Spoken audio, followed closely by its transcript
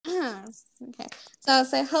Okay. So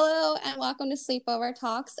say hello and welcome to Sleepover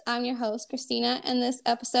Talks. I'm your host, Christina. In this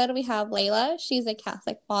episode, we have Laila. She's a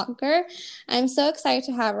Catholic blogger. I'm so excited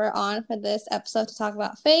to have her on for this episode to talk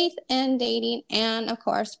about faith and dating and, of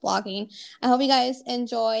course, blogging. I hope you guys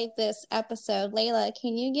enjoyed this episode. Laila,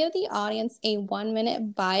 can you give the audience a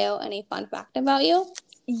 1-minute bio and a fun fact about you?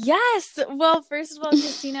 Yes. Well, first of all,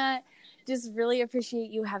 Christina, just really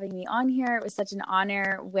appreciate you having me on here. It was such an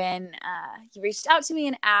honor when you reached out to me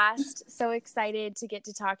and asked. So excited to get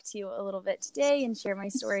to talk to you a little bit today and share my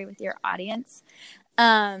story with your audience.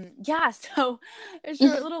 So a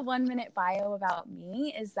short little 1-minute bio about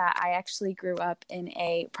me is that I actually grew up in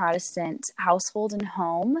a Protestant household and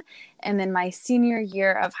home. And then my senior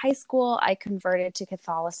year of high school, I converted to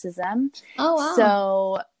Catholicism. Oh, wow.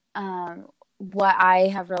 So what I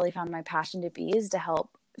have really found my passion to be is to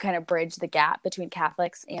help kind of bridge the gap between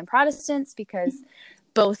Catholics and Protestants, because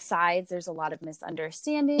both sides, there's a lot of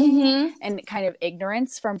misunderstanding and kind of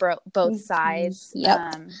ignorance from both sides.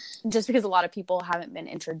 Just because a lot of people haven't been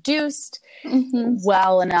introduced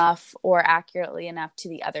well enough or accurately enough to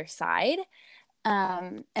the other side.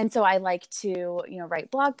 And so I like to, write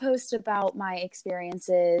blog posts about my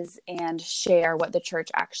experiences and share what the church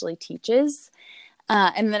actually teaches.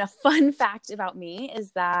 And then a fun fact about me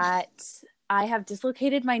is that I have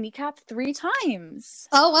dislocated my kneecap 3 times.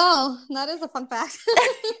 Oh, wow. That is a fun fact.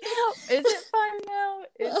 Is it fun though?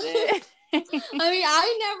 Is it? I mean,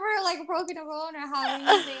 I've never broken a bone or had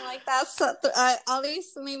anything like that. So at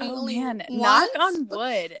least maybe only once. Knock on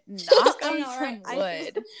wood. Knock on some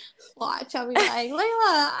wood. Watch, I'll be like, Laila,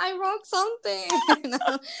 I broke something.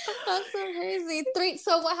 That's so crazy.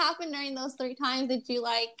 So what happened during those 3 times? Did you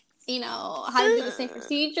how to do the same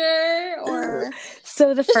procedure or?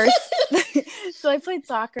 So so I played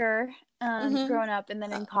soccer growing up and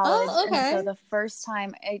then in college. Oh, okay. And so the first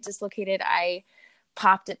time I dislocated, I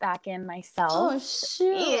popped it back in myself. Oh,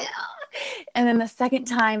 shoot. Yeah. And then the second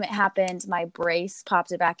time it happened, my brace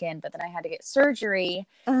popped it back in, but then I had to get surgery.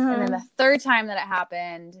 And then the third time that it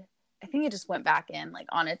happened, I think it just went back in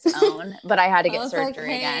on its own, but I had to get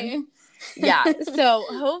surgery again. Yeah. So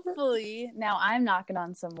hopefully, now I'm knocking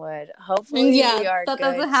on some wood. Hopefully we are that good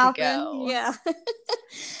doesn't happen. to go. Yeah.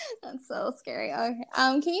 That's so scary. Okay.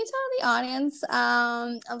 Can you tell the audience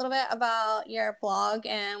a little bit about your blog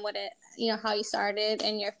and what it, how you started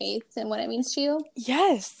and your faith and what it means to you?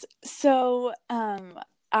 Yes. So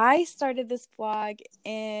I started this blog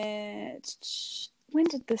in... When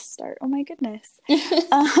did this start? Oh my goodness.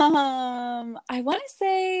 I want to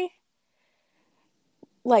say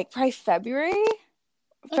probably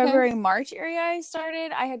February, March area I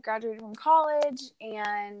started. I had graduated from college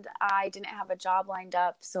and I didn't have a job lined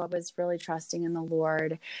up. So I was really trusting in the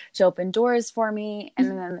Lord to open doors for me.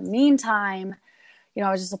 And then in the meantime, I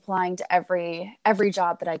was just applying to every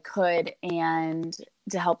job that I could, and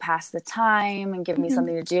to help pass the time and give me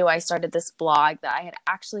something to do, I started this blog that I had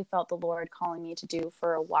actually felt the Lord calling me to do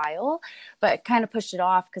for a while, but kind of pushed it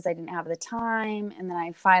off because I didn't have the time. And then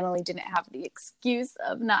I finally didn't have the excuse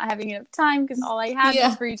of not having enough time because all I had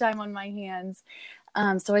was free time on my hands.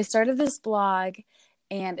 So I started this blog,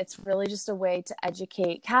 and it's really just a way to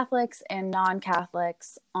educate Catholics and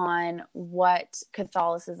non-Catholics on what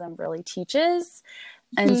Catholicism really teaches,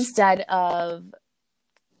 instead of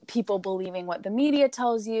people believing what the media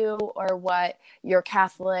tells you or what your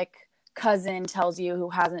Catholic cousin tells you who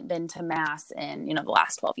hasn't been to Mass in, the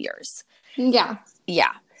last 12 years. Yeah.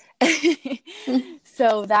 Yeah.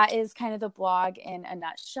 So that is kind of the blog in a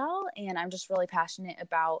nutshell. And I'm just really passionate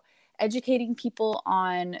about educating people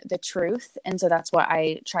on the truth. And so that's what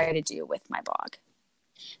I try to do with my blog.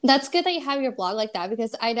 That's good that you have your blog like that,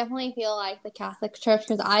 because I definitely feel like the Catholic Church,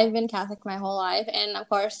 because I've been Catholic my whole life. And of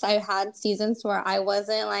course, I've had seasons where I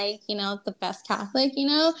wasn't the best Catholic,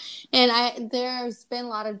 and there's been a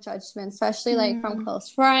lot of judgment, especially from close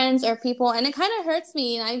friends or people. And it kind of hurts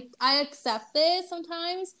me. And I accept it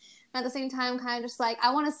sometimes. At the same time, kind of just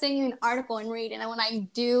I want to send you an article and read it. And when I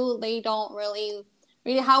do, they don't really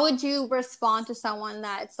read it. How would you respond to someone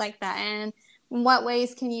that's like that? And in what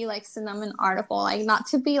ways can you send them an article? Not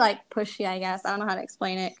to be pushy, I guess. I don't know how to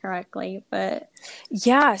explain it correctly, but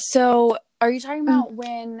yeah. So are you talking about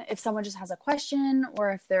if someone just has a question,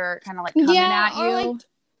 or if they're kind of coming at you?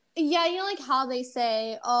 How they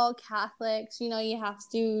say, oh, Catholics, you have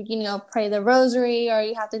to, pray the rosary, or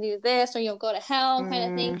you have to do this, or you'll go to hell,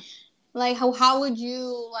 kind of thing. How would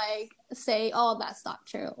you say, oh, that's not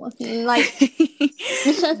true? You know what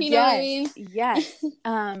I mean? Yes.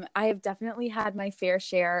 I have definitely had my fair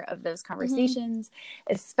share of those conversations,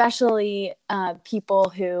 especially people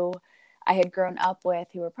who I had grown up with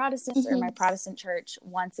who were Protestants or my Protestant church.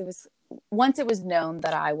 Once it was once it was known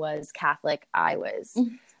that I was Catholic, I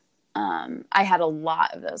had a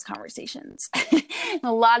lot of those conversations.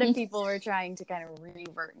 A lot of people were trying to kind of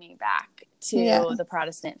revert me back to the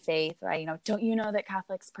Protestant faith, right? Don't you know that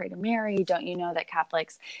Catholics pray to Mary? Don't you know that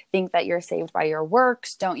Catholics think that you're saved by your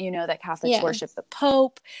works? Don't you know that Catholics worship the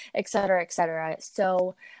Pope, et cetera, et cetera?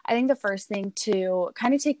 So I think the first thing to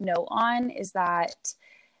kind of take note on is that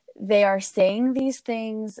they are saying these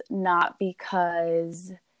things not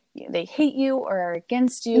because they hate you or are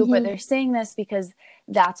against you, but they're saying this because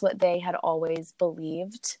that's what they had always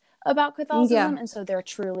believed about Catholicism. And so they're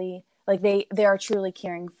truly they are truly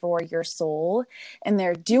caring for your soul, and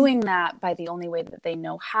they're doing that by the only way that they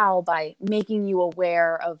know how, by making you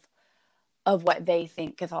aware of what they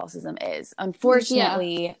think Catholicism is.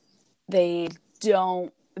 Unfortunately, they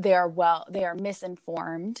are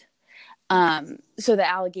misinformed. So the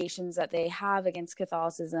allegations that they have against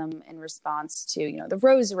Catholicism in response to, the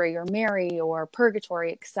rosary or Mary or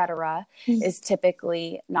purgatory, etc., is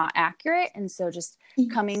typically not accurate. And so just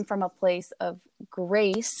coming from a place of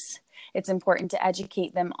grace, it's important to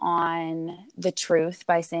educate them on the truth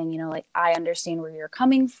by saying, I understand where you're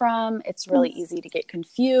coming from. It's really easy to get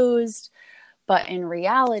confused, but in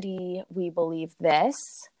reality, we believe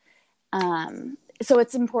this. So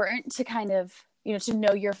it's important to kind of, to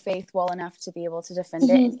know your faith well enough to be able to defend it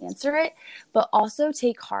and answer it, but also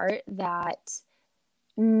take heart that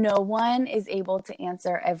no one is able to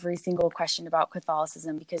answer every single question about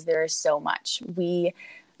Catholicism, because there is so much. We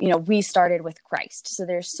started with Christ. So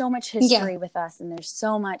there's so much history with us, and there's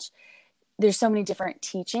so many different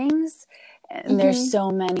teachings, and there's so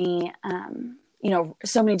many,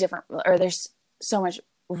 there's so much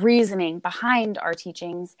reasoning behind our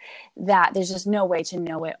teachings that there's just no way to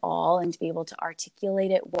know it all and to be able to articulate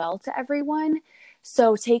it well to everyone.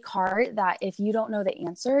 So take heart that if you don't know the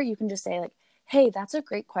answer, you can just say hey, that's a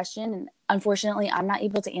great question, and unfortunately I'm not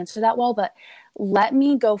able to answer that well, but let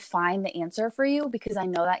me go find the answer for you, because I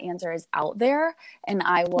know that answer is out there, and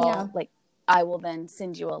I will then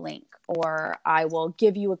send you a link, or I will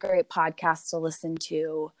give you a great podcast to listen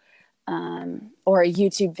to, or a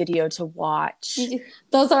YouTube video to watch.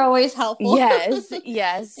 Those are always helpful. Yes.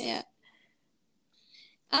 Yeah.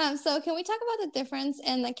 So can we talk about the difference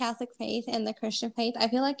in the Catholic faith and the Christian faith? I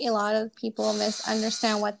feel like a lot of people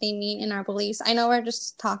misunderstand what they mean in our beliefs. I know we're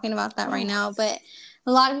just talking about that right now, but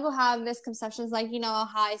a lot of people have misconceptions,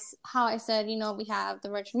 how I said, we have the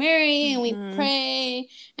Virgin Mary and we pray,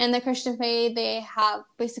 and the Christian faith, they have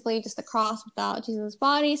basically just the cross without Jesus'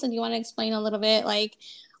 body. So do you want to explain a little bit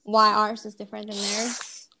why ours is different than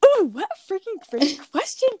theirs? Oh, what a freaking great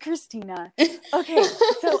question, Christina. Okay,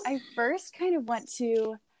 so I first want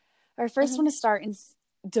to start and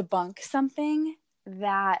debunk something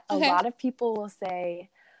that a lot of people will say,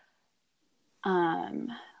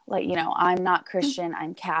 I'm not Christian,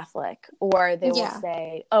 I'm Catholic. Or they will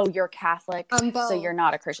say, oh, you're Catholic, so you're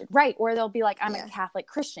not a Christian. Right. Or they'll be like, I'm a Catholic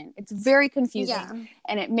Christian. It's very confusing.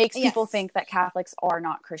 And it makes people think that Catholics are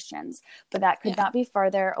not Christians. But that could not be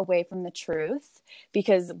farther away from the truth,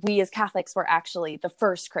 because we as Catholics were actually the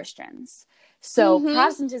first Christians. So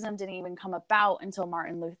Protestantism didn't even come about until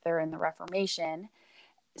Martin Luther and the Reformation.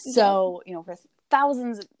 So, for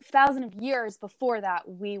thousands of years before that,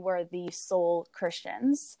 we were the sole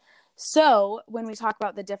Christians. So when we talk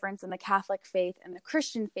about the difference in the Catholic faith and the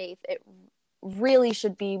Christian faith, it really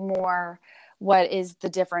should be more, what is the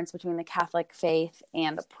difference between the Catholic faith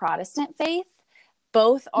and the Protestant faith?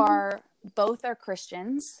 Both are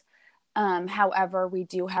Christians. However, we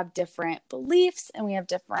do have different beliefs, and we have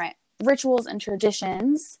different rituals and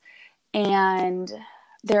traditions, and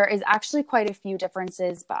there is actually quite a few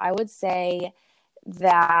differences, but I would say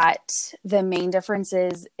that the main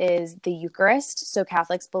differences is the Eucharist. So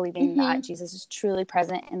Catholics believing that Jesus is truly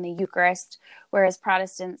present in the Eucharist, whereas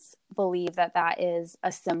Protestants believe that that is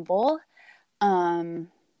a symbol, a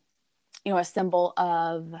symbol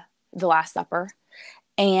of the Last Supper.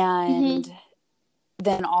 And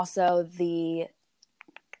then also the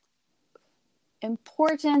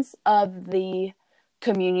importance of the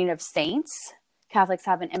communion of saints. Catholics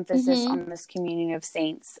have an emphasis on this communion of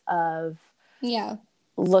saints of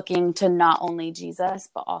looking to not only Jesus,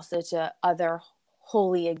 but also to other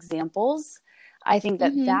holy examples. I think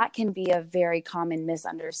that that can be a very common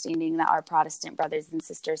misunderstanding that our Protestant brothers and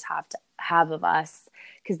sisters have of us,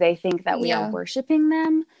 because they think that we are worshiping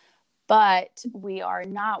them, but we are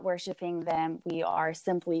not worshiping them. We are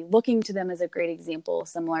simply looking to them as a great example,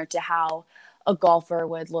 similar to how a golfer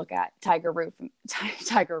would look at Tiger Woods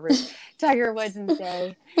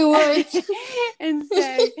and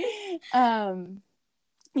say,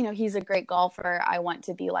 he's a great golfer. I want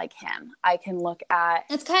to be like him. I can look at.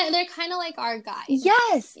 They're kind of like our guide.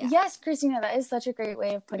 Yes. Yeah. Yes, Christina, that is such a great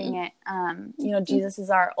way of putting it. Jesus is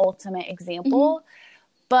our ultimate example.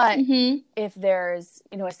 But if there's,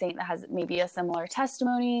 a saint that has maybe a similar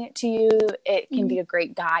testimony to you, it can be a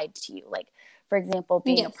great guide to you. Like, for example,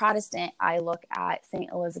 being a Protestant, I look at St.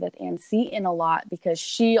 Elizabeth Ann Seton a lot because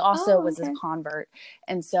she also was a convert.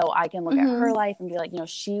 And so I can look at her life and be like,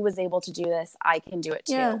 she was able to do this. I can do it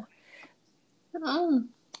too. Yeah. Oh.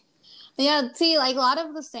 Yeah, see, like a lot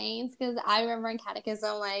of the saints, because I remember in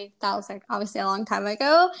catechism, like that was like obviously a long time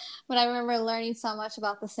ago, but I remember learning so much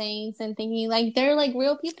about the saints and thinking like they're like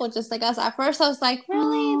real people just like us. At first I was like,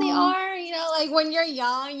 really? They are? Like when you're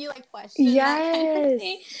young, you like question that kind of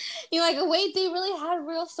thing. You're like, wait, they really had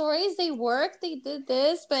real stories? They worked? They did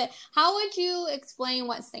this? But how would you explain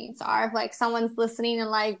what saints are? If like someone's listening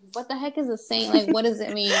and like, what the heck is a saint? Like, what does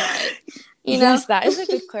it mean? Like, Yes, that is a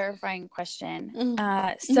good clarifying question.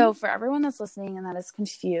 So for everyone that's listening and that is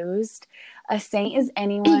confused, a saint is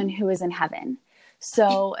anyone who is in heaven.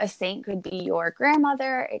 So a saint could be your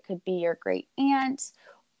grandmother, it could be your great aunt,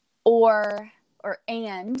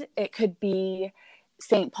 and it could be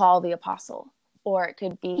Saint Paul the Apostle, or it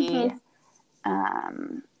could be,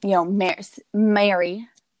 Mary,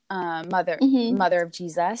 mother of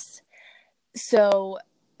Jesus. So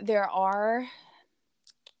there are.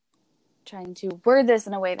 Trying to word this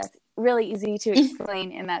in a way that's really easy to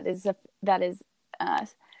explain and that is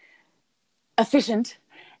efficient,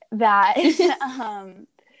 that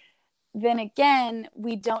then again,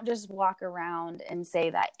 we don't just walk around and say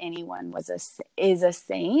that anyone is a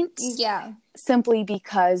saint, simply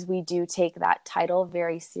because we do take that title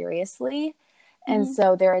very seriously. And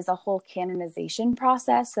so there is a whole canonization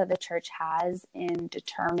process that the church has in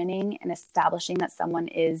determining and establishing that someone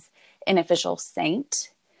is an official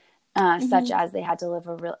saint. Such as they had to live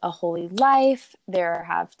a holy life, there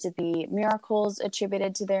have to be miracles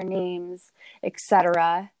attributed to their names,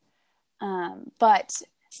 etc. But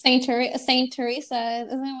Saint Teresa,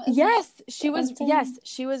 she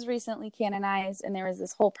was recently canonized, and there was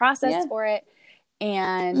this whole process for it.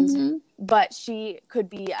 And but she could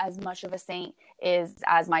be as much of a saint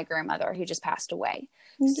as my grandmother who just passed away.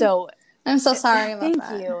 So I'm so sorry about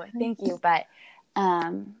that. Thank you. But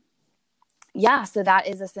so that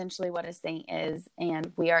is essentially what a saint is.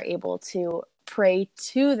 And we are able to pray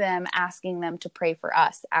to them, asking them to pray for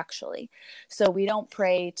us, actually. So we don't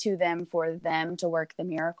pray to them for them to work the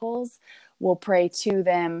miracles. We'll pray to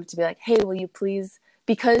them to be like, hey, will you please,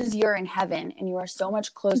 because you're in heaven and you are so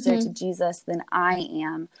much closer to Jesus than I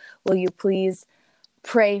am, will you please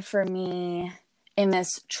pray for me in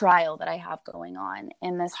this trial that I have going on,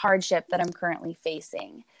 in this hardship that I'm currently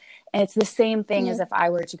facing? And it's the same thing as if I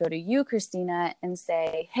were to go to you, Christina, and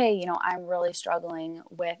say, hey, I'm really struggling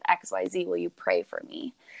with XYZ. Will you pray for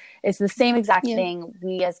me? It's the same exact thing.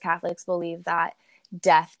 We as Catholics believe that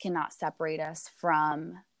death cannot separate us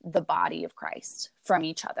from the body of Christ, from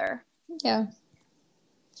each other. Yeah.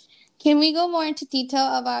 Can we go more into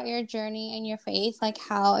detail about your journey and your faith? Like,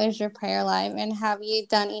 how is your prayer life, and have you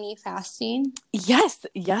done any fasting? Yes,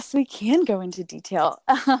 we can go into detail.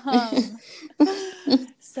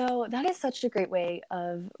 So that is such a great way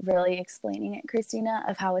of really explaining it, Christina,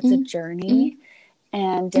 of how it's a journey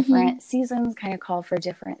and different seasons kind of call for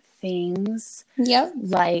different things. Yep.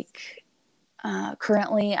 Like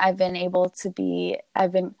currently I've been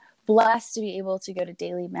blessed to be able to go to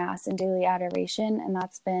daily mass and daily adoration. And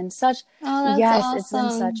that's been awesome. It's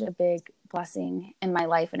been such a big blessing in my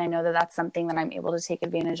life. And I know that that's something that I'm able to take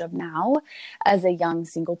advantage of now as a young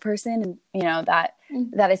single person. And,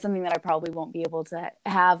 that is something that I probably won't be able to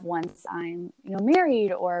have once I'm,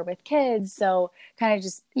 married or with kids. So kind of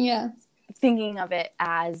just thinking of it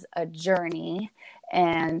as a journey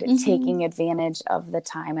and taking advantage of the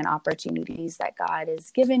time and opportunities that God has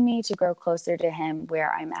given me to grow closer to him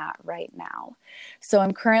where I'm at right now. So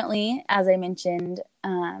I'm currently, as I mentioned,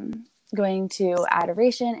 going to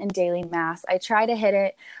adoration and daily mass. I try to hit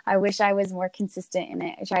it. I wish I was more consistent in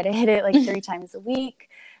it. I try to hit it like 3 times a week.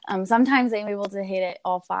 Sometimes I'm able to hit it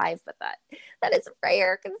all 5, but that is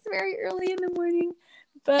rare because it's very early in the morning.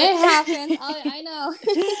 But it happens. I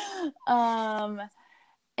know.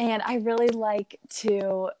 And I really like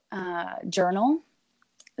to journal.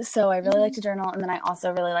 So I really like to journal. And then I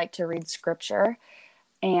also really like to read scripture.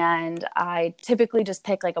 And I typically just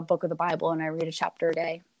pick like a book of the Bible and I read a chapter a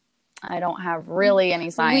day. I don't have really any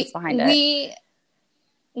science behind it.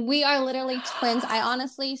 We are literally twins. I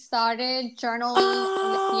honestly started journaling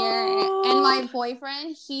this year. And my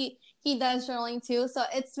boyfriend, he does journaling too. So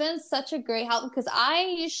it's been such a great help because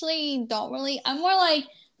I usually I'm more like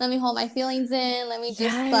let me hold my feelings in. Let me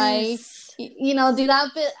just like, Yes. do that.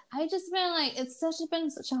 But I just been like, it's been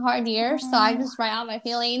such a hard year. So I just write out my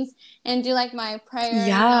feelings and do like my prayer.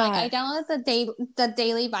 Like I Yeah. downloaded the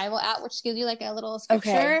daily Bible app, which gives you like a little Okay.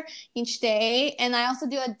 scripture each day. And I also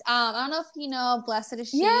do I don't know if you know Blessed is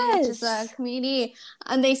She, which is a Yes. community,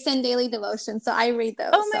 and they send daily devotions. So I read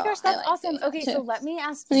Oh those. my So gosh, I that's like awesome. doing that Okay, so too. let me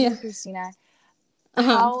ask Yeah. you, Christina, Uh-huh.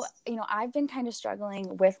 how, I've been kind of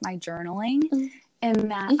struggling with my journaling, in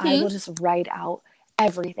that I will Mm-hmm. just write out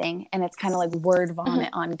everything, and it's kind of like word vomit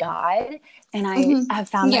Uh-huh. on God. And I Mm-hmm. have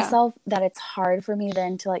found Yeah. myself that it's hard for me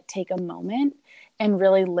then to like take a moment and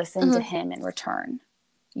really listen to Uh-huh. him in return.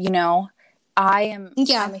 I'm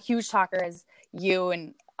Yeah. a huge talker, as you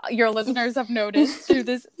and your listeners have noticed through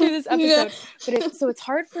this Yeah. episode. But it's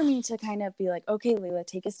hard for me to kind of be like, okay, Laila,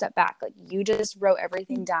 take a step back. Like, you just wrote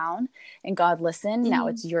everything down, and God listened. Now Mm-hmm.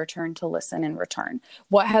 it's your turn to listen in return.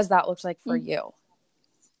 What has that looked like for Mm-hmm. you?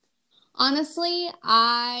 Honestly,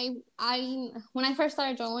 I when I first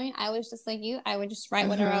started journaling, I was just like you. I would just write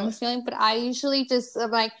whatever I Mm-hmm. was feeling, but I usually just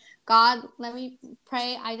like, God, let me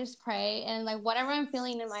pray. I just pray, and like whatever I'm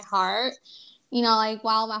feeling in my heart, like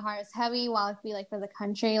while my heart is heavy, while I feel like for the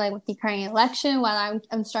country, like with the current election, while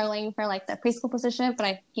I'm struggling for like the preschool position, but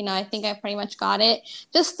I think I pretty much got it.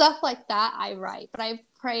 Just stuff like that, I write, but I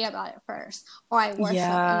pray about it first, or I worship,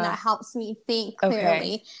 and Yeah. that helps me think Okay.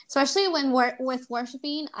 clearly. Especially when with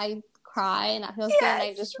worshiping, I cry and that feels good, and I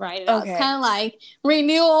Yes. just write it out. It's Okay. kind of like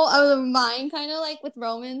renewal of the mind, kind of like with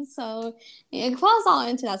Romans. So it falls all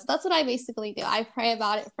into that. So that's what I basically do. I pray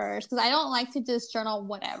about it first, because I don't like to just journal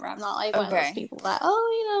whatever. I'm not like one of those Okay. people that,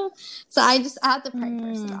 so I have to pray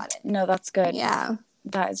first about it. No, that's good. Yeah.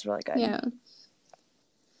 That is really good. Yeah.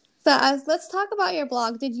 So let's talk about your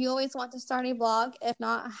blog. Did you always want to start a blog? If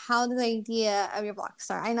not, how did the idea of your blog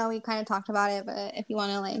start? I know we kind of talked about it, but if you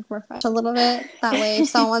want to like refresh a little bit, that way if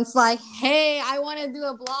someone's like, hey, I want to do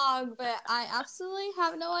a blog, but I absolutely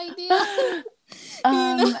have no idea.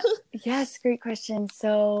 you know? Yes, great question.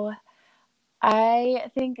 So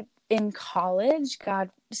I think in college,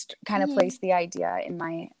 God just kind of Mm-hmm. placed the idea in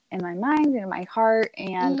my mind and in my heart,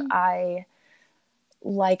 and Mm-hmm. I,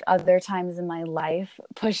 like other times in my life,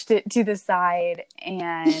 pushed it to the side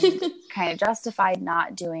and kind of justified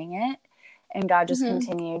not doing it. And God just Mm-hmm.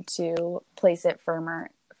 continued to place it firmer.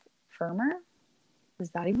 Is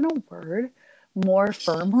that even a word? More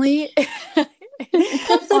firmly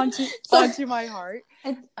so, onto my heart.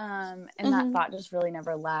 And that mm-hmm. thought just really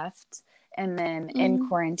never left. And then in Mm-hmm.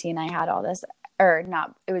 quarantine, I had all this, or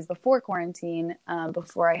not, it was before quarantine,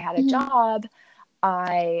 before I had a Mm-hmm. job.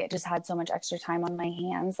 I just had so much extra time on my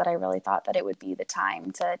hands that I really thought that it would be the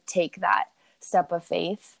time to take that step of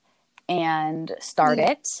faith and start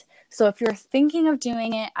Yeah. it. So if you're thinking of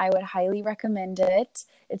doing it, I would highly recommend it.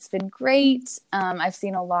 It's been great. I've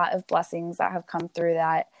seen a lot of blessings that have come through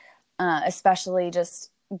that, especially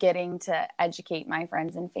just getting to educate my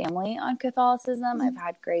friends and family on Catholicism. I've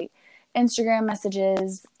had great Instagram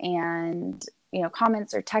messages and,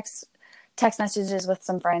 comments or text messages with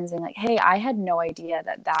some friends being like, hey, I had no idea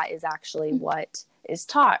that is actually what is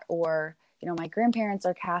taught. Or, my grandparents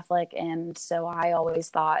are Catholic, and so I always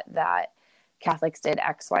thought that Catholics did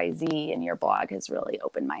XYZ, and your blog has really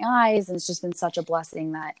opened my eyes. And it's just been such a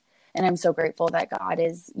blessing and I'm so grateful that God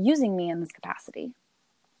is using me in this capacity.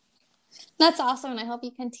 That's awesome, and I hope you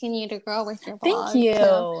continue to grow with your Thank blog too.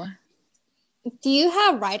 you. Do you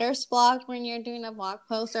have writer's block when you're doing a blog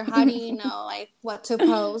post, or how do you know like what to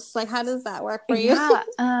post? Like, how does that work for you? Yeah.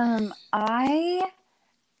 I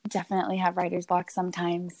definitely have writer's block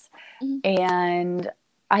sometimes. And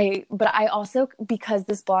but I also, because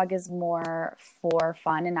this blog is more for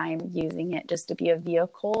fun and I'm using it just to be a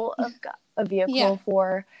vehicle of God, Yeah.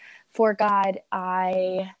 for God,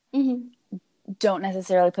 I Mm-hmm. don't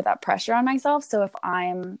necessarily put that pressure on myself. So if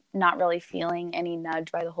I'm not really feeling any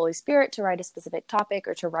nudge by the Holy Spirit to write a specific topic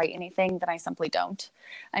or to write anything, then I simply don't.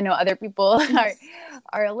 I know other people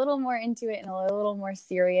are a little more into it and a little more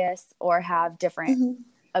serious, or have different Mm-hmm.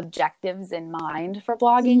 objectives in mind for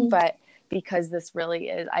blogging. Mm-hmm. But because this really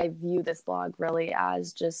is, I view this blog really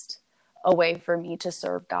as just a way for me to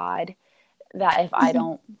serve God, that if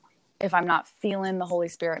I'm not feeling the Holy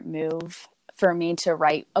Spirit move for me to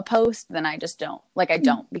write a post, then I just don't. I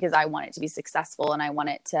don't, because I want it to be successful, and I want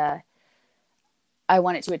it to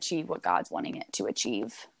achieve what God's wanting it to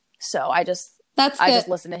achieve. So I just That's good.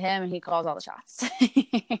 listen to him, and he calls all the shots.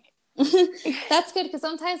 That's good, because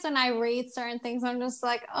sometimes when I read certain things, I'm just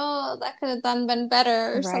like, oh, that could have been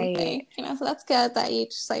better or something. Right. So that's good that you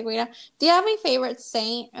just like read it. Do you have a favorite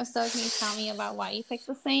saint? If so, can you tell me about why you picked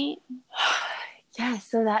the saint? Yeah,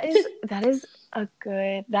 so that is a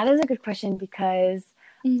good question, because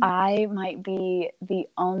I might be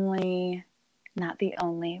not the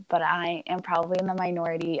only, but I am probably in the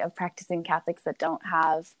minority of practicing Catholics that don't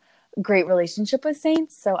have great relationship with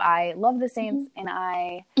saints. So I love the saints and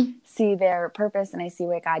I see their purpose and I see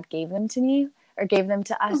why God gave them to me or gave them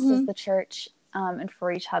to us as the church and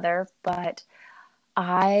for each other. But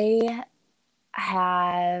I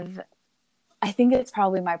think it's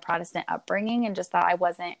probably my Protestant upbringing and just that I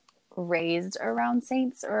wasn't raised around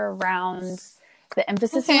saints or around the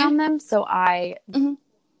emphasis around them. So I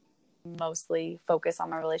mostly focus on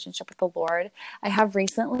my relationship with the Lord. I have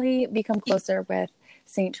recently become closer with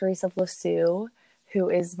Saint Teresa of Lisieux, who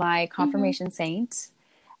is my confirmation saint.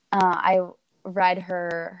 I read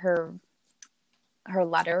her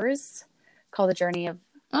letters called The Journey of,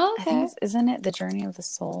 I think isn't it The Journey of the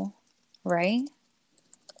Soul, right?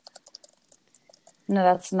 No,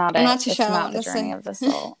 that's not I'm it. not too it's sure not The Journey of the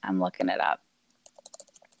Soul. I'm looking it up.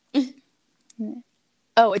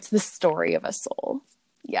 Oh, it's The Story of a Soul.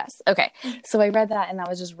 Yes. Okay. So I read that and that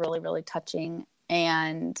was just really, really touching.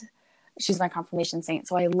 And she's my confirmation saint.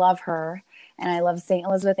 So I love her. And I love Saint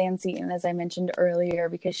Elizabeth Ann Seton, as I mentioned earlier,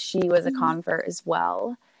 because she was a convert as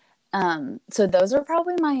well. So those are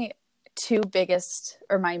probably my two biggest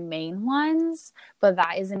or my main ones. But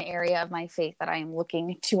that is an area of my faith that I am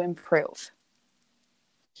looking to improve.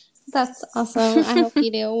 That's awesome. I hope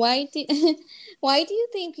you do. Why do you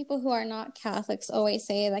think people who are not Catholics always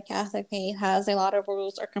say the Catholic faith has a lot of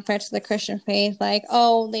rules or compared to the Christian faith, like,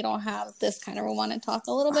 oh, they don't have this kind of rule? Want to talk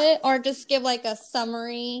a little bit or just give like a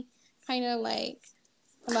summary kind of like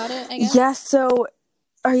about it, I guess? Yeah, so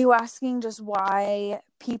are you asking just why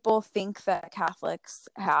people think that Catholics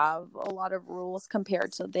have a lot of rules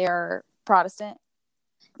compared to their Protestant?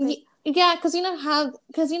 Yeah, because you know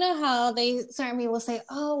how they certain people say,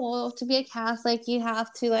 oh, well, to be a Catholic, you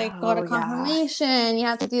have to like go to confirmation, you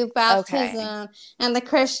have to do baptism, and the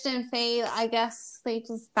Christian faith, I guess they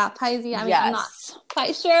just baptize you. I mean, I'm not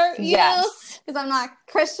quite sure, you know, because I'm not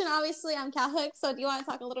Christian. Obviously, I'm Catholic. So, do you want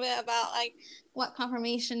to talk a little bit about like what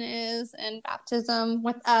confirmation is and baptism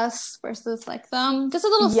with us versus like them? Just a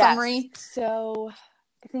little summary. So,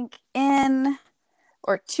 I think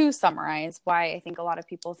or to summarize why I think a lot of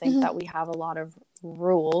people think that we have a lot of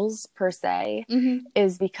rules per se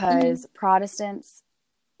is because Protestants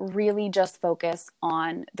really just focus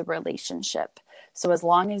on the relationship. So as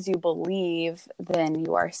long as you believe, then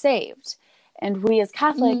you are saved. And we as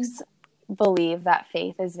Catholics believe that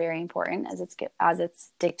faith is very important as it's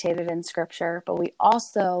dictated in Scripture, but we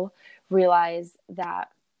also realize that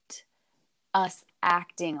us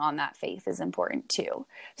acting on that faith is important too.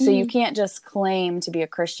 So you can't just claim to be a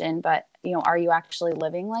Christian, but are you actually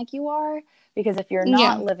living like you are? Because if you're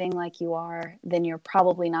not living like you are, then you're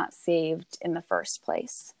probably not saved in the first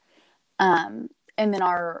place. And then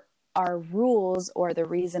our rules or the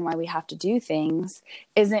reason why we have to do things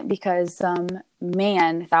isn't because some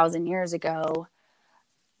man 1,000 years ago,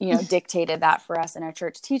 dictated that for us in our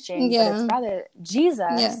church teaching, but it's rather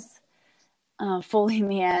Jesus, fully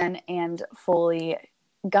man and fully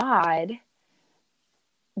God,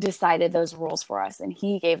 decided those rules for us, and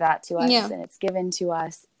he gave that to us, and it's given to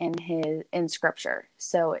us in Scripture.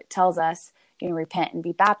 So it tells us, repent and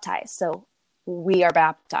be baptized. So we are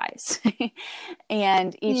baptized,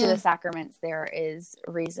 and each of the sacraments, there is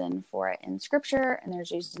reason for it in Scripture, and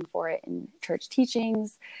there's reason for it in church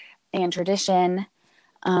teachings and tradition.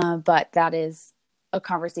 But that is a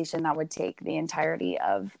conversation that would take the entirety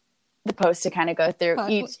of the post to kind of go through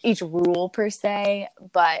each rule per se,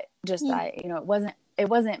 but just that, it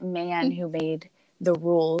wasn't man who made the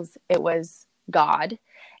rules. It was God,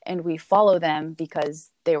 and we follow them because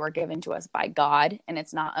they were given to us by God, and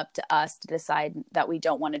it's not up to us to decide that we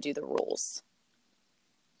don't want to do the rules.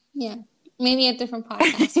 Yeah. Maybe a different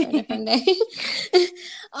podcast for a different day.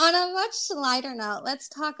 On a much lighter note, let's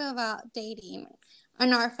talk about dating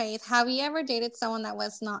in our faith. Have you ever dated someone that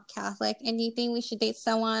was not Catholic? And do you think we should date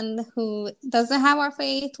someone who doesn't have our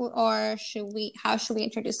faith, or how should we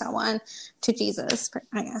introduce someone to Jesus?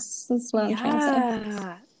 I guess that's what I'm trying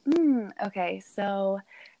to say. Okay, so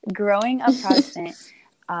growing up Protestant,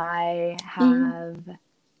 I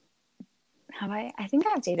I think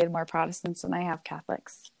I've dated more Protestants than I have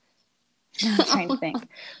Catholics. I'm trying to think.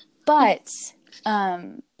 But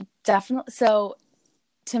definitely, so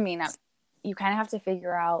to me now, you kind of have to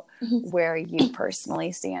figure out where you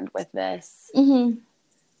personally stand with this.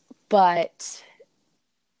 But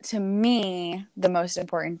to me, the most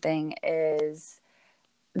important thing is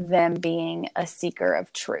them being a seeker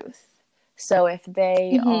of truth. So if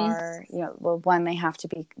they are, one, they have to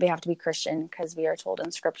be Christian, because we are told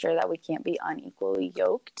in Scripture that we can't be unequally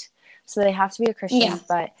yoked. So they have to be a Christian,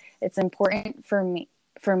 but it's important for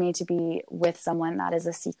for me to be with someone that is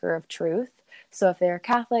a seeker of truth. So if they're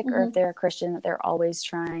Catholic or if they're a Christian, that they're always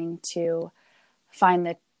trying to find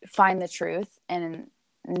the truth and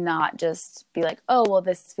not just be like, oh, well,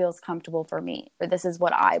 this feels comfortable for me, or this is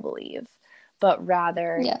what I believe, but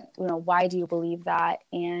rather, why do you believe that?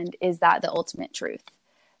 And is that the ultimate truth?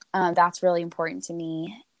 That's really important to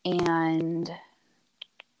me. And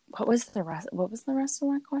what was the rest of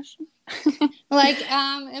that question? Like,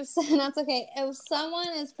 if that's okay. If someone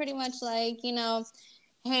is pretty much like,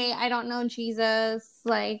 hey, I don't know Jesus,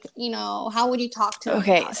 like, how would you talk to them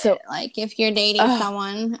about it? Like, if you're dating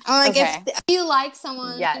someone, or like if you like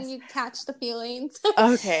someone and you catch the feelings.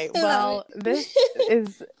 Okay, well, this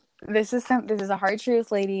is a hard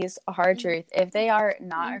truth, ladies, a hard truth. If they are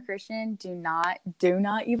not a Christian, do not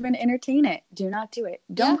even entertain it. Do not do it.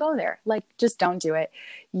 Don't go there. Like, just don't do it.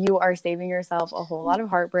 You are saving yourself a whole lot of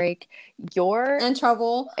heartbreak. And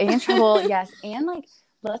trouble. Yes. And like,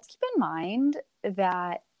 let's keep in mind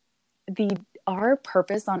that our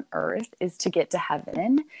purpose on earth is to get to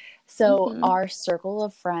heaven. So our circle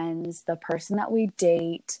of friends, the person that we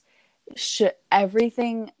date,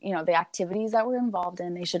 everything, the activities that we're involved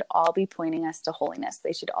in, they should all be pointing us to holiness.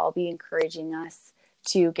 They should all be encouraging us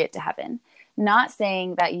to get to heaven. Not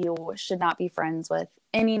saying that you should not be friends with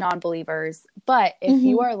any non-believers, but if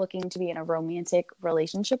you are looking to be in a romantic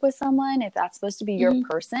relationship with someone, if that's supposed to be your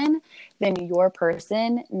person, then your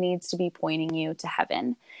person needs to be pointing you to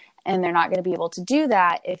heaven. And they're not going to be able to do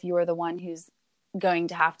that if you are the one who's going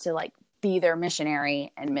to have to like be their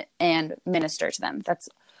missionary and minister to them. That's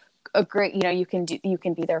a great, you can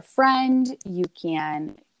be their friend, you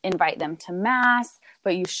can invite them to mass,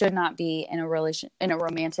 but you should not be in a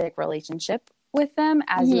romantic relationship with them,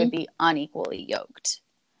 as you would be unequally yoked.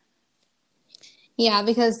 Yeah,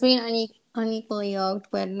 because being unequally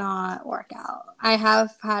yoked would not work out. I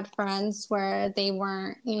have had friends where they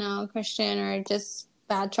weren't, Christian or just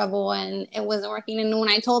bad trouble, and it wasn't working. And when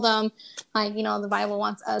I told them, like, the Bible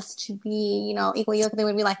wants us to be, equally yoked, they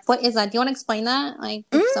would be like, what is that? Do you want to explain that? Like,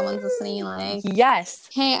 if someone's listening, like, yes,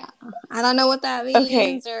 hey, I don't know what that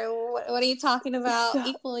means, or what are you talking about?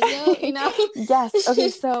 Equally yoked, Yes. Okay.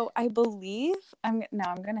 So I believe I'm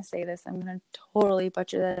going to say this. I'm going to totally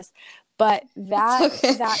butcher this, but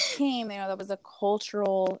that came, that was a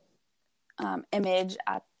cultural image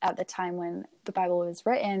at the time when the Bible was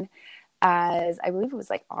written, as I believe it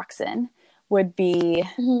was like oxen would be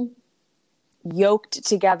yoked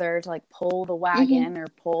together to like pull the wagon or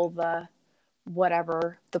pull the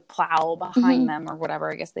plow behind them or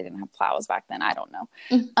whatever. I guess they didn't have plows back then. I don't know.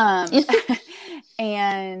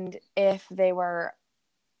 And if they were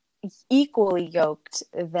equally yoked,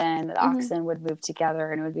 then the oxen would move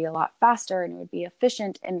together and it would be a lot faster and it would be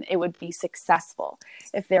efficient and it would be successful.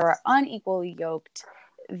 If they were unequally yoked,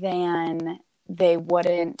 then they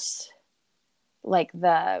wouldn't, like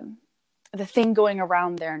the thing going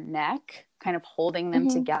around their neck, kind of holding them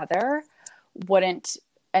together, wouldn't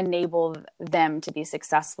enable them to be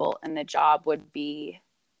successful, and the job would be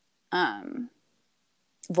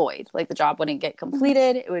void. Like, the job wouldn't get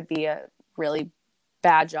completed. It would be a really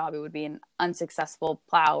bad job. It would be an unsuccessful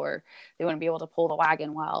plow, or they wouldn't be able to pull the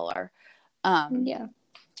wagon well, or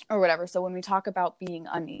whatever. So when we talk about being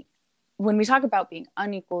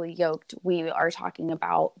unequally yoked, we are talking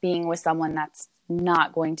about being with someone that's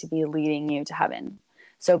not going to be leading you to heaven.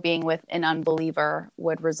 So being with an unbeliever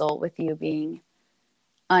would result with you being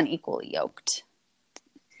unequally yoked.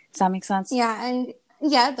 Does that make sense? Yeah, and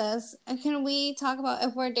it does. And can we talk about,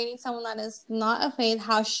 if we're dating someone that is not of faith,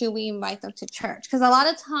 how should we invite them to church? Because a lot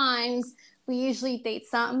of times we usually date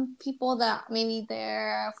some people that maybe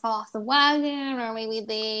they're fall off the wagon, or maybe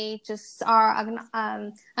they just are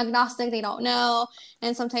agnostic, they don't know,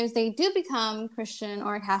 and sometimes they do become Christian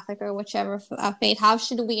or Catholic or whichever faith. How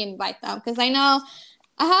should we invite them? Because I know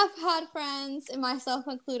I have had friends, and myself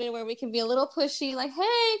included, where we can be a little pushy, like,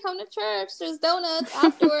 hey, come to church, there's donuts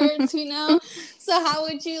afterwards, So how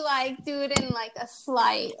would you do it in a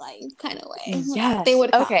slight kind of way? Yes. They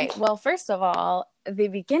would come. Okay. Well, first of all, the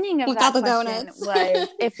beginning of Without that the question donuts. was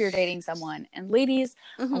if you're dating someone. And ladies,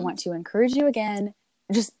 I want to encourage you again,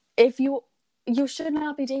 just if you should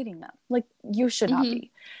not be dating them. Like, you should not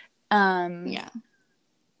be.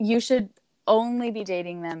 You should only be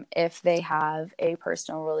dating them if they have a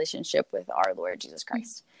personal relationship with our Lord Jesus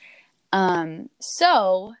Christ.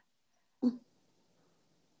 So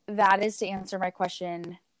that is to answer my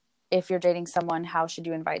question. If you're dating someone, how should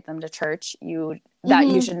you invite them to church? You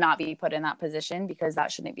should not be put in that position, because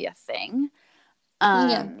that shouldn't be a thing.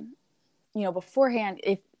 Beforehand,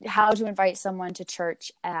 how to invite someone to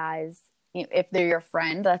church as if they're your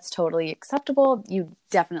friend, that's totally acceptable. You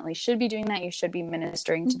definitely should be doing that. You should be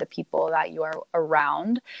ministering to the people that you are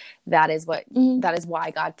around. That is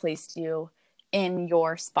why God placed you in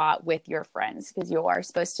your spot with your friends, because you are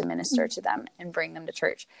supposed to minister to them and bring them to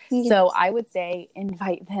church. Yes. So I would say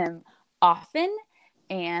invite them often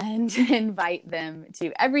and invite them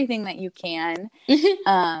to everything that you can.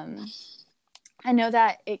 I know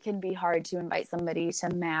that it can be hard to invite somebody to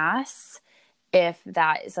mass if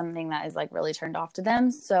that is something that is like really turned off to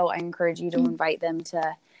them. So I encourage you to invite them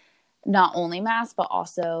to not only mass, but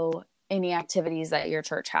also any activities that your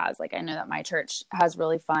church has. Like, I know that my church has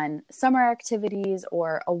really fun summer activities,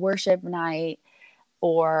 or a worship night,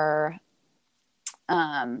 or,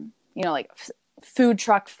 like food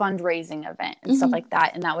truck fundraising event and stuff like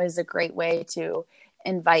that. And that was a great way to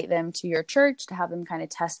invite them to your church, to have them kind of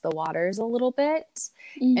test the waters a little bit.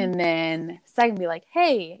 And then second, be like,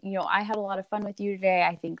 hey, I had a lot of fun with you today.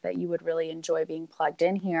 I think that you would really enjoy being plugged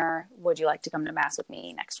in here. Would you like to come to mass with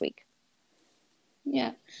me next week?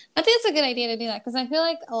 Yeah, I think it's a good idea to do that, because I feel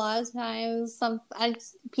like a lot of times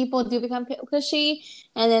people do become pushy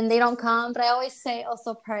and then they don't come. But I always say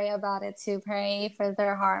also pray about it too. Pray for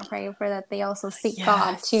their heart. Pray for that they also seek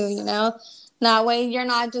God too, That way you're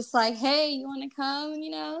not just like, hey, you want to come,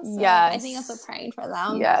 So I think also praying for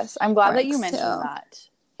them. Yes, I'm glad that you mentioned that.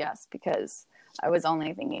 Yes, because I was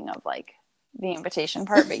only thinking of like the invitation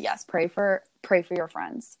part. But yes, pray for your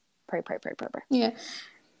friends. Pray. Yeah.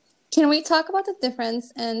 Can we talk about the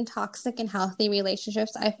difference in toxic and healthy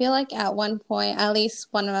relationships? I feel like at one point, at least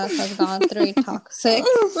one of us has gone through a toxic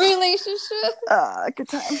relationship. Good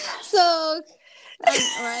times. So,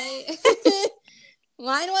 right?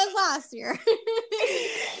 Mine was last year.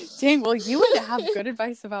 Dang, well, you would have good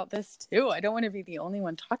advice about this too. I don't want to be the only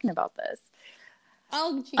one talking about this.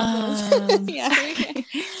 Oh, Jesus. Yeah.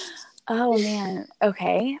 Oh, man.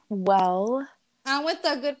 Okay, well... I'm with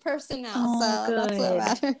a good person now, so good. That's what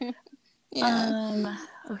matters. Yeah.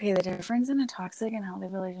 Okay, the difference in a toxic and healthy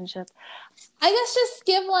relationship. I guess just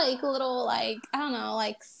give like little, like, I don't know,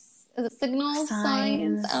 like signals,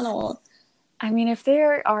 signs. I don't know. I mean, if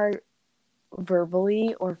there are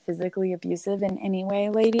verbally or physically abusive in any way,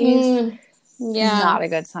 ladies, not a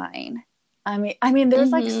good sign. I mean, there's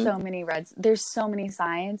like so many there's so many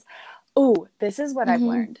signs. Oh, this is what I've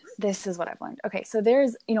learned. Okay, so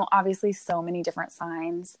there's, obviously so many different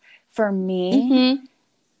signs. For me,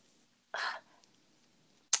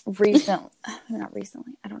 not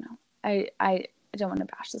recently, I don't know. I don't want to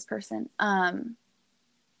bash this person.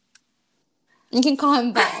 You can call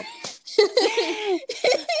him Bob.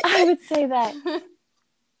 I would say that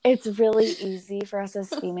it's really easy for us as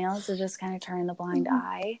females to just kind of turn the blind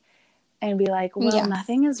eye and be like, well,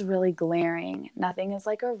 nothing is really glaring. Nothing is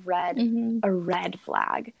like a red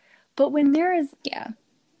flag. But when there is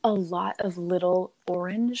a lot of little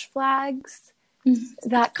orange flags,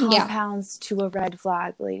 that compounds to a red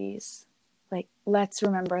flag, ladies. Like, let's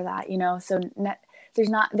remember that, So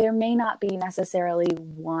there may not be necessarily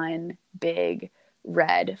one big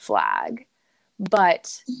red flag,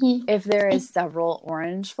 but if there is several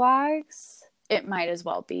orange flags, it might as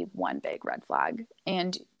well be one big red flag.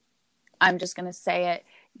 And I'm just going to say it,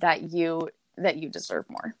 that you deserve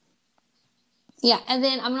more. Yeah, and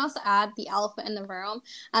then I'm going to also add the elephant in the room.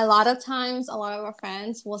 A lot of times, a lot of our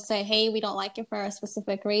friends will say, hey, we don't like him for a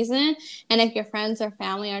specific reason. And if your friends or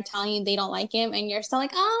family are telling you they don't like him and you're still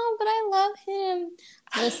like, oh, but I love him,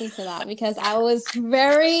 listen to that, because I was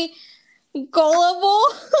very gullible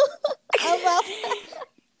about that.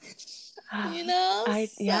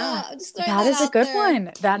 That is a good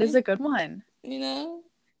one. That is a good one.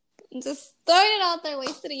 Just throwing it out there,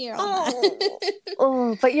 wasted a year on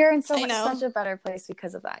that. But you're in such a better place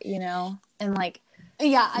because of that, and like,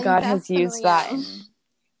 God has used that and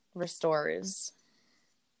restores.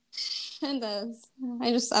 It does.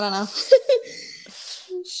 I don't know.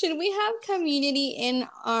 Should we have community in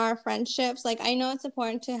our friendships? Like, I know it's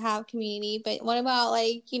important to have community, but what about,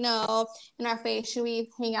 like, in our faith, should we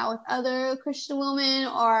hang out with other Christian women,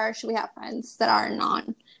 or should we have friends that are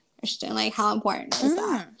non-Christian? Like, how important is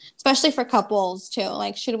that? Especially for couples, too.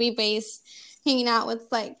 Like, should we base hanging out with,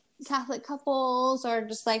 like, Catholic couples, or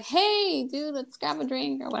just like, hey, dude, let's grab a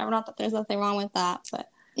drink or whatever? Not that there's nothing wrong with that, but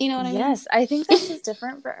you know what I mean? Yes, I think this is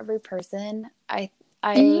different for every person.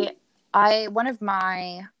 One of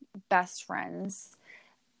my best friends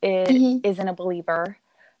isn't a believer.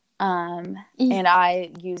 And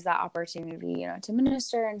I use that opportunity, to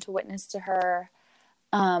minister and to witness to her.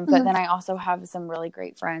 But then I also have some really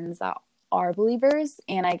great friends that are believers,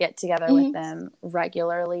 and I get together with them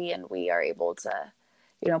regularly, and we are able to,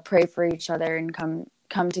 pray for each other and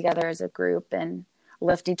come together as a group. And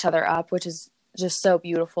lift each other up, which is just so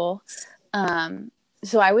beautiful.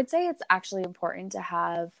 So I would say it's actually important to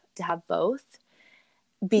have both,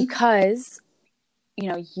 because, you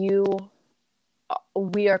know,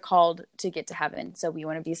 we are called to get to heaven. So we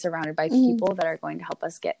want to be surrounded by people that are going to help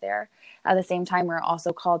us get there. At the same time, we're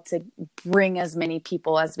also called to bring as many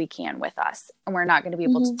people as we can with us. And we're not going to be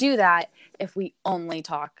able to do that if we only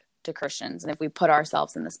talk to Christians and if we put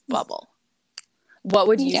ourselves in this bubble. What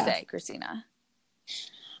would you say, Christina?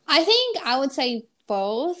 I think I would say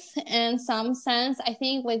both in some sense. I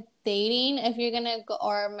think with dating, if you're gonna go,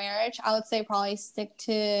 or marriage, I would say probably stick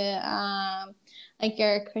to like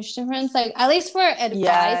your Christian friends, like at least for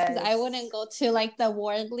advice, because I wouldn't go to like the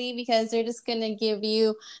worldly, because they're just gonna give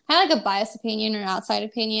you kind of like a biased opinion or outside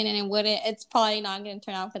opinion, and it's probably not gonna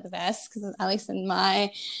turn out for the best, because at least in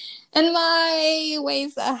my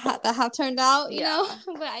ways that have turned out, you know.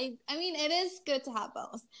 But I mean, it is good to have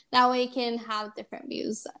both. That way you can have different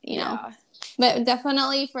views, you know. But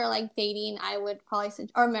definitely for like dating, I would probably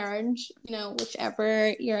or marriage, you know,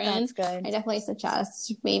 whichever you're in. That's good. I definitely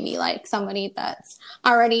suggest maybe like somebody that's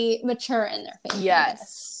already mature in their faith.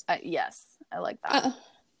 Yes. Yes. I like that.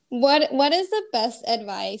 What is the best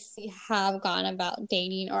advice you have gotten about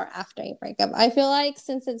dating or after a breakup? I feel like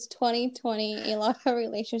since it's 2020, a lot of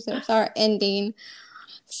relationships are ending.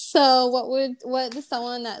 So what does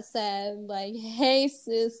someone that said like, "Hey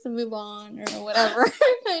sis, move on," or whatever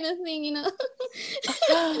kind of thing, you know?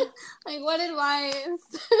 Like, what advice?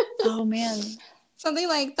 Oh man. Something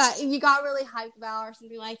like that if you got really hyped about, or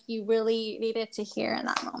something like you really needed to hear in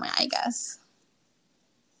that moment, I guess.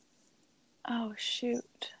 Oh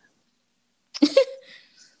shoot.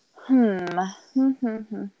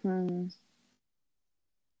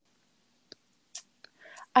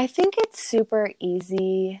 I think it's super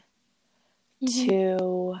easy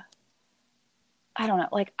to, I don't know,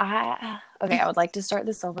 like I would like to start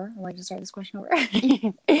this over. I'd like to start this question over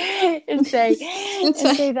and say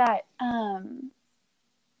that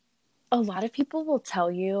a lot of people will tell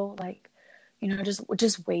you, like, you know,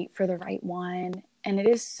 just wait for the right one. And it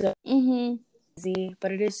is so easy,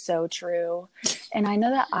 but it is so true. And I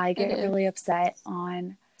know that I get really upset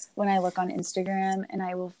when I look on Instagram and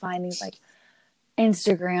I will find these like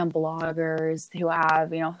Instagram bloggers who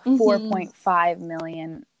have, you know, 4.5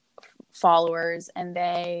 million followers, and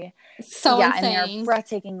they insane. And they're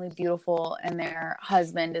breathtakingly beautiful, and their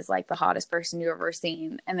husband is like the hottest person you've ever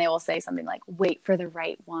seen, and they will say something like, wait for the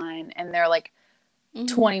right one, and they're like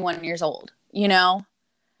 21 years old, you know.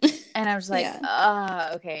 And I was like,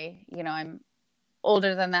 okay, you know, I'm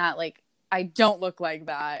older than that, like I don't look like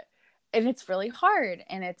that. And it's really hard,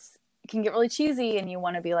 and it can get really cheesy, and you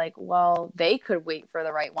want to be like, well, they could wait for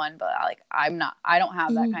the right one, but like I don't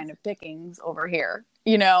have that kind of pickings over here,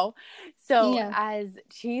 you know. So as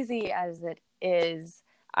cheesy as it is,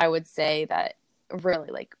 I would say that really,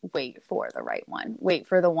 like, wait for the right one. Wait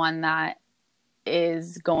for the one that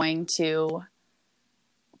is going to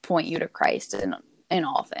point you to Christ in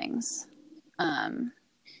all things.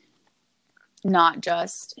 Not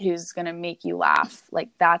just who's going to make you laugh. Like,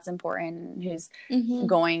 that's important. Who's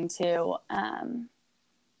going to,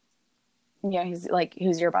 you know,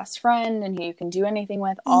 who's your best friend and who you can do anything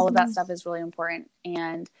with. All of that stuff is really important,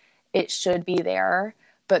 and it should be there.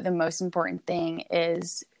 But the most important thing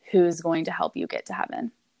is who's going to help you get to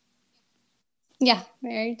heaven. Yeah,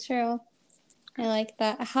 very true. I like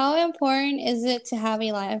that. How important is it to have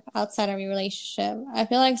a life outside of your relationship? I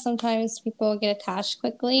feel like sometimes people get attached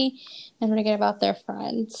quickly and forget about their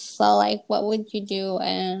friends. So, like, what would you do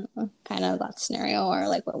in kind of that scenario, or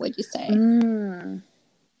like, what would you say?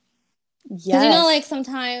 Because, you know, like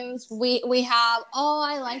sometimes we have,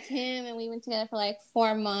 I like him, and we went together for like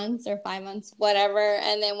 4 months or 5 months, whatever.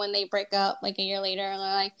 And then when they break up like a year later, and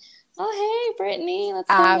they're like, oh, hey, Brittany, let's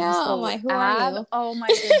hang out. I'm like, who are you? Oh my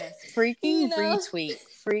goodness. Freaking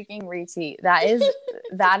retweet. That is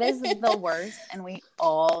the worst. And we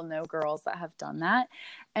all know girls that have done that.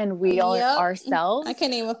 And we all ourselves, I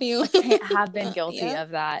can name a few, have been guilty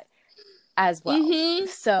of that as well.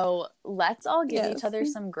 So let's all give each other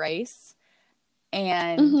some grace,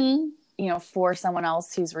 and, you know, for someone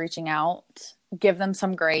else who's reaching out, give them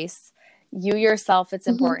some grace. You yourself, it's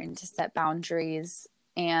important to set boundaries.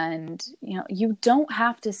 And, you know, you don't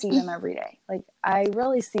have to see them every day. Like, I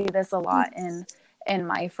really see this a lot in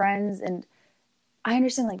my friends, and I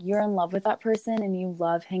understand, like, you're in love with that person and you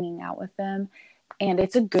love hanging out with them, and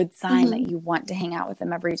it's a good sign that you want to hang out with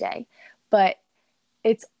them every day. But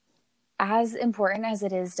it's as important as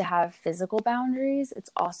it is to have physical boundaries,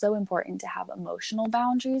 it's also important to have emotional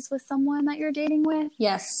boundaries with someone that you're dating with.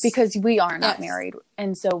 Yes. Because we are not married.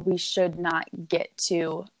 And so we should not get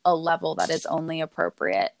to a level that is only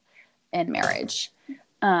appropriate in marriage.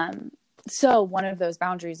 So one of those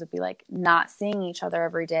boundaries would be like not seeing each other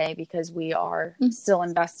every day because we are still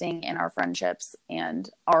investing in our friendships and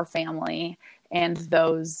our family and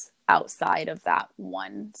those outside of that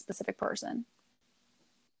one specific person.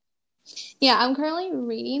 Yeah, I'm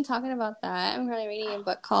currently talking about that. I'm currently reading a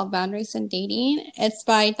book called Boundaries in Dating. It's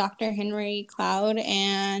by Dr. Henry Cloud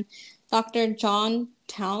and Dr. John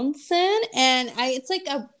Townsend. And it's like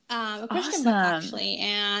a Christian book, actually.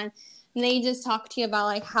 And they just talk to you about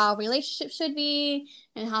like how relationships should be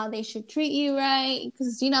and how they should treat you right.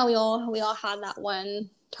 Because, we all have that one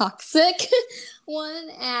toxic one.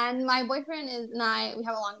 And my boyfriend and I, we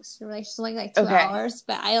have a long relationship, like 2 hours.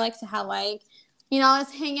 But I like to have like,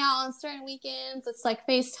 let's hang out on certain weekends. It's like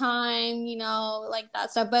FaceTime, like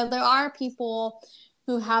that stuff. But there are people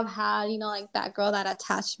who have had, like that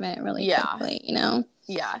attachment really quickly,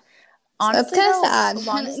 Yeah. Honestly, so it's kind of sad.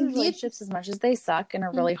 Long-distance relationships, as much as they suck and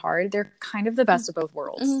are really hard, they're kind of the best of both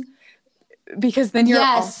worlds. Because then you're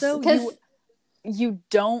also, you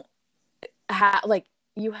don't have, like,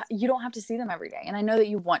 you don't have to see them every day. And I know that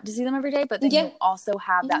you want to see them every day, but then you also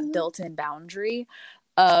have that built-in boundary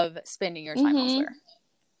of spending your time elsewhere.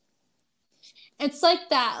 It's like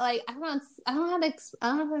that, like, I don't know if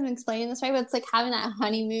I'm explaining this right, but it's like having that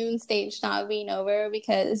honeymoon stage not being over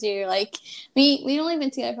because you're like, we only been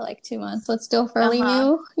together for like 2 months, so it's still fairly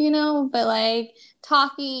new, but like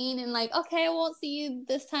talking and like, okay, I won't see you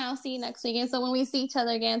this time, I'll see you next weekend. So when we see each other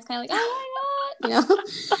again, it's kind of like, oh my God,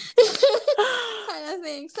 kind of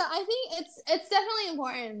thing. So I think it's definitely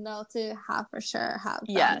important though to have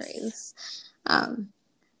boundaries.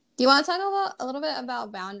 Do you want to talk a little bit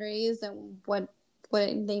about boundaries and what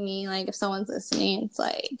they mean? Like if someone's listening, it's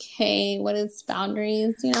like, hey, what is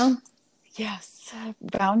boundaries, Yes.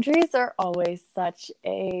 Boundaries are always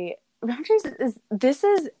this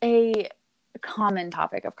is a common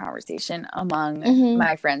topic of conversation among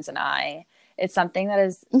my friends and I. It's something that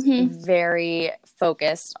is very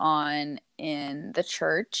focused on in the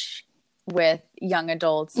church with young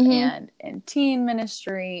adults and in teen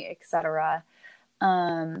ministry, etc.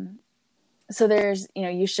 So there's,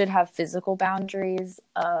 you should have physical boundaries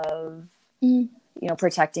of,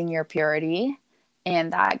 protecting your purity.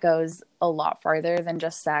 And that goes a lot farther than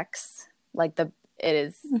just sex. Like it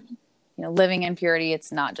is, living in purity.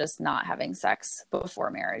 It's not just not having sex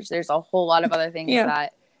before marriage. There's a whole lot of other things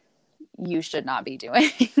that you should not be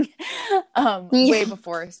doing, way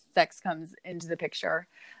before sex comes into the picture.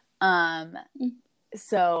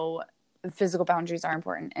 So physical boundaries are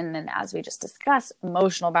important. And then as we just discussed,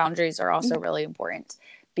 emotional boundaries are also really important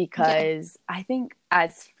because I think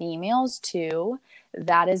as females too,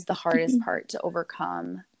 that is the hardest part to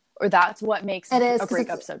overcome, or that's what makes a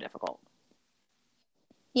breakup so difficult.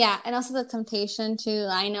 Yeah, and also the temptation to,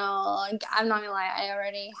 I know, like, I'm not gonna lie, I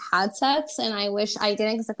already had sex, and I wish I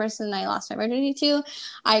didn't, because the person I lost my virginity to,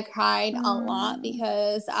 I cried a lot,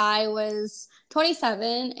 because I was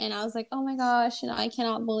 27, and I was like, oh my gosh, I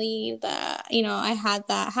cannot believe that, I had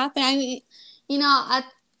that happen. I mean,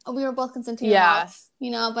 we were both consenting adults,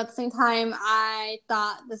 but at the same time, I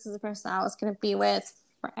thought this is the person I was gonna be with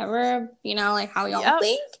forever, like how y'all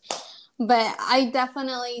think. But I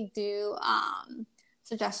definitely do,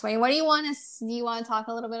 suggest way. What do you want to talk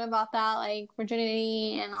a little bit about that, like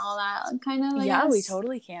virginity and all that kind of? I guess? We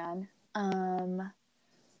totally can. What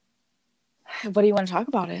do you want to talk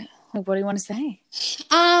about it? Like, what do you want to say?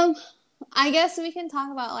 I guess we can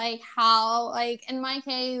talk about like how, like in my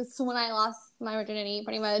case, when I lost my virginity,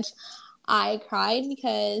 pretty much I cried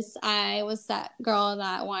because I was that girl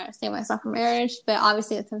that wanted to save myself from marriage, but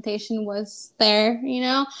obviously the temptation was there,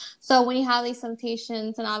 So when you have these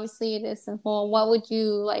temptations, and obviously it is sinful, how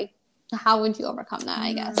would you overcome that,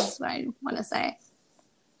 I guess is what I want to say.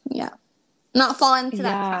 Yeah. Not fall into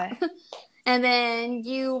that trap. And then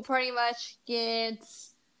you pretty much get,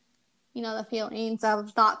 the feelings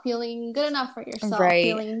of not feeling good enough for yourself,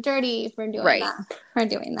 feeling dirty for doing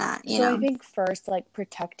that. So I think first, like,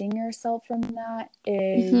 protecting yourself from that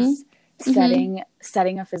is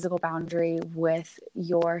setting a physical boundary with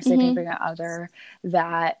your significant other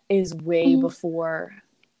that is way before,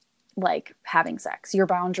 like, having sex. Your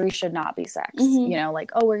boundary should not be sex.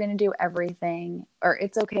 Like, oh, we're going to do everything, or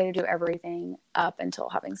it's okay to do everything up until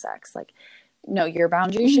having sex. Like, no, your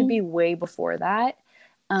boundary should be way before that.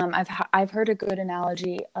 I've heard a good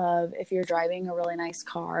analogy of if you're driving a really nice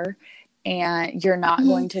car and you're not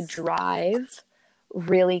going to drive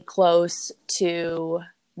really close to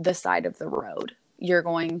the side of the road. You're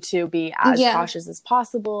going to be as cautious as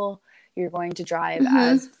possible. You're going to drive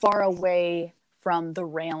as far away from the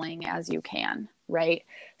railing as you can, right?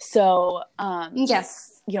 So,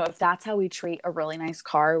 yes, you know, if that's how we treat a really nice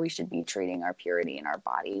car, we should be treating our purity in our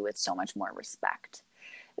body with so much more respect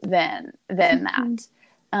than that.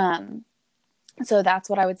 So that's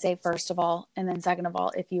what I would say, first of all. And then second of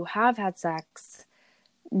all, if you have had sex,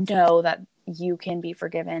 know that you can be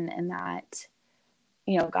forgiven, and that,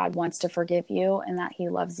 you know, God wants to forgive you, and that he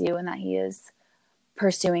loves you, and that he is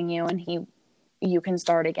pursuing you, and you can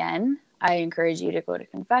start again. I encourage you to go to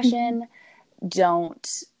confession. Don't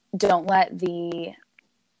let the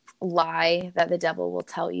lie that the devil will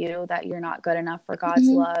tell you that you're not good enough for God's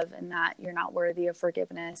love and that you're not worthy of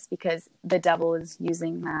forgiveness, because the devil is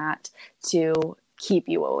using that to keep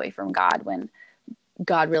you away from God, when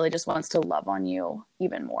God really just wants to love on you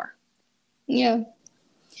even more. Yeah.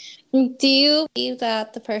 Do you believe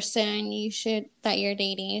that the person that you're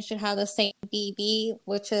dating should have the same BB,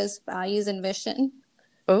 which is values and vision?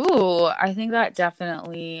 Oh, I think that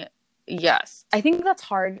definitely, yes. I think that's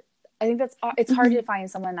hard. I think it's hard to find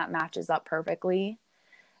someone that matches up perfectly,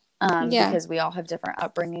 because we all have different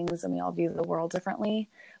upbringings and we all view the world differently.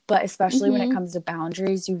 But especially when it comes to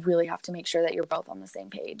boundaries, you really have to make sure that you're both on the same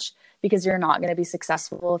page, because you're not going to be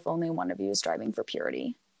successful if only one of you is striving for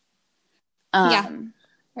purity. Yeah,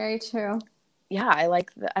 very true. Yeah, I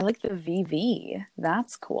like the VV.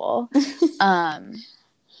 That's cool.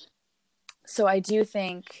 So I do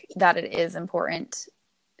think that it is important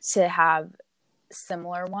to have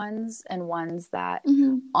similar ones, and ones that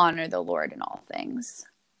honor the Lord in all things.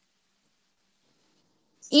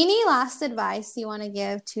 Any last advice you want to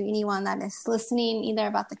give to anyone that is listening, either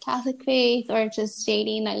about the Catholic faith or just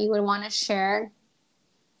dating, that you would want to share?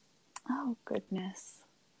 Oh, goodness.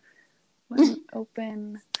 What an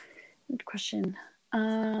open question.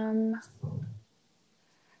 I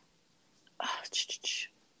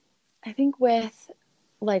think with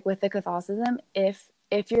the Catholicism, if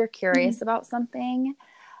you're curious about something,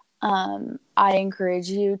 I encourage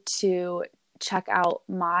you to check out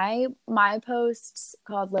my posts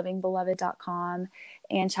called livingbeloved.com,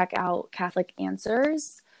 and check out Catholic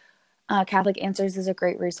Answers. Catholic Answers is a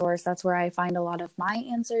great resource. That's where I find a lot of my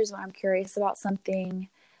answers when I'm curious about something.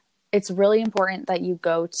 It's really important that you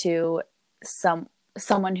go to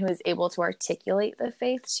someone who is able to articulate the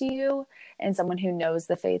faith to you, and someone who knows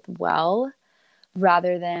the faith well,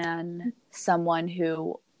 rather than someone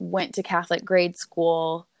who went to Catholic grade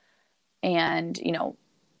school and, you know,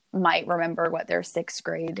 might remember what their 6th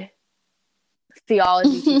grade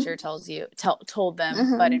theology teacher told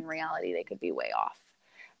them, but in reality they could be way off.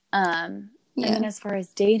 And then as far as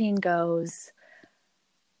dating goes,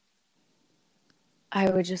 I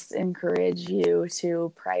would just encourage you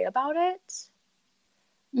to pray about it,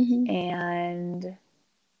 and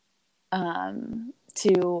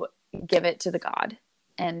to give it to the God,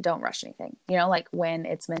 and don't rush anything. You know, like, when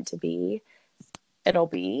it's meant to be, it'll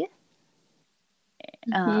be.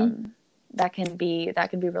 That can be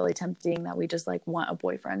really tempting, that we just want a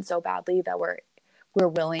boyfriend so badly that we're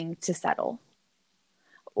willing to settle,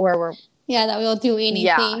 or that we'll do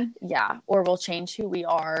anything. Yeah, or we'll change who we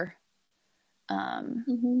are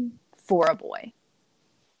for a boy.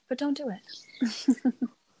 But don't do it.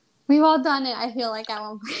 We've all done it, I feel like, at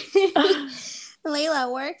one point.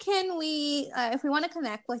 Laila, where can we, if we want to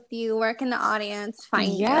connect with you, where can the audience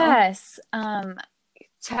find you? Yes.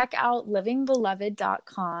 Check out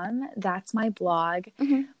livingbeloved.com. That's my blog.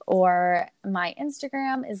 Or my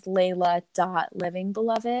Instagram is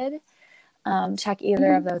layla.livingbeloved. Check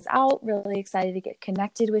either of those out. Really excited to get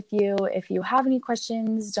connected with you. If you have any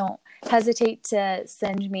questions, don't hesitate to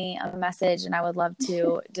send me a message, and I would love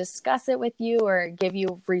to discuss it with you, or give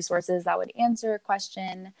you resources that would answer a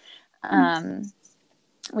question.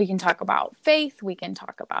 We can talk about faith. We can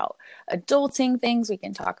talk about adulting things. We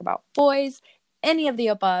can talk about boys. Any of the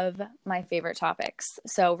above, my favorite topics.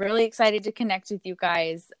 So really excited to connect with you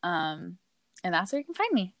guys. And that's where you can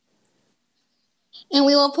find me. And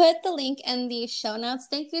we will put the link in the show notes.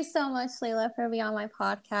 Thank you so much, Laila, for being on my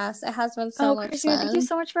podcast. It has been so much Christina, fun. Thank you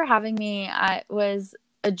so much for having me. It was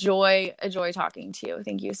a joy talking to you.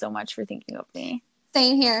 Thank you so much for thinking of me.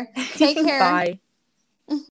 Same here. Take care. Bye.